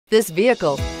this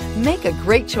vehicle. Make a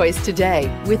great choice today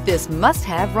with this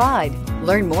must-have ride.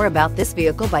 Learn more about this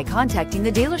vehicle by contacting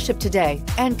the dealership today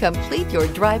and complete your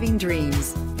driving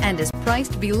dreams. And is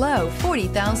priced below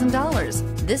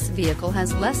 $40,000. This vehicle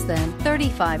has less than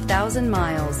 35,000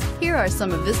 miles. Here are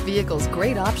some of this vehicle's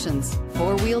great options: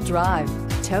 four-wheel drive,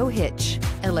 tow hitch,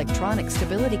 electronic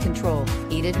stability control,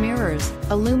 heated mirrors,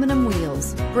 aluminum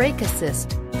wheels, brake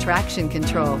assist, traction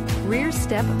control, rear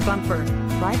step bumper,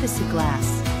 privacy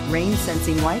glass, rain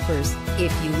sensing wipers.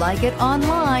 If you like it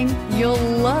online, you'll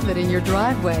love it in your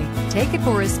driveway. Take it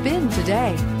for a spin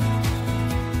today.